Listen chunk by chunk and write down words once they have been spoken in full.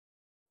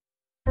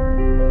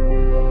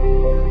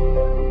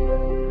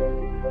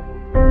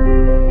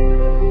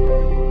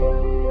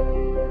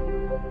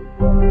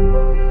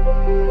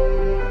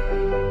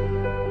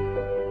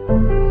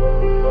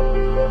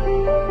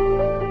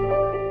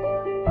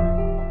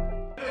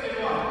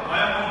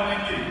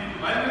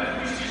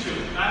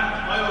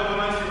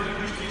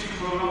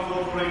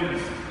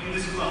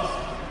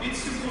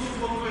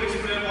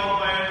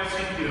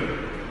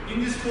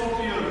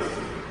40 years.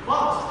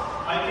 But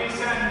I can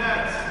say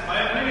that I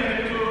am very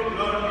happy to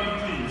learn new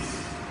things.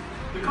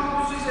 The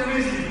campus is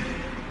amazing.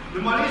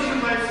 The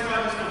Malaysian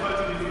lifestyle is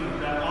totally different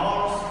than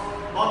ours,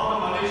 but the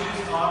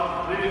Malaysians are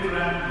really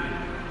friendly,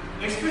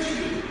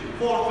 especially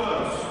for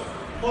girls.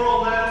 For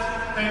all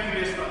that, thank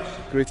you, gestaş.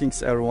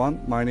 Greetings everyone,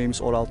 my name is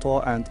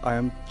Oralto and I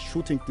am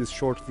shooting this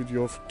short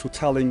video to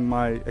telling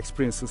my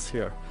experiences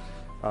here,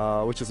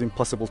 which is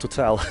impossible to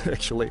tell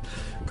actually,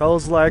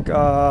 because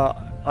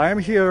I am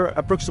here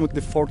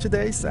approximately 40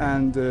 days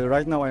and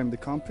right now I am in the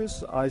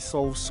campus. I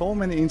saw so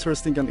many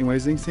interesting and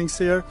amazing things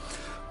here,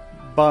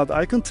 but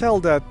I can tell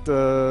that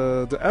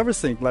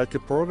everything, like the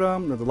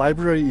program, the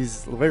library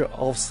is very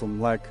awesome.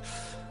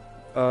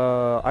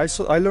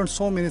 I learned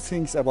so many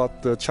things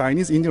about the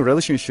Chinese-Indian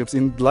relationships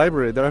in the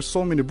library. There are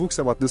so many books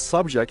about this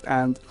subject,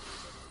 and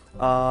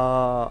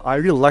I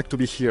really like to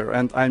be here,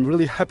 and I'm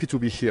really happy to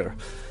be here.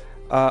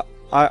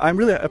 I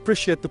really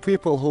appreciate the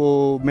people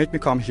who make me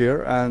come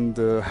here and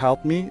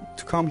help me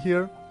to come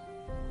here.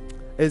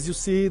 As you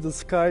see, the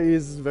sky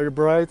is very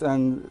bright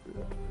and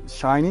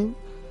shining.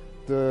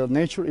 The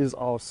nature is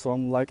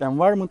awesome.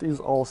 Environment is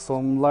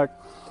awesome.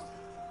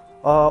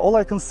 All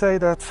I can say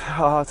that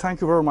thank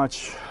you very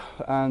much.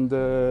 And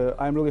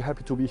I'm really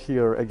happy to be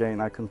here again,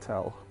 I can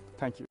tell.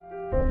 Thank you.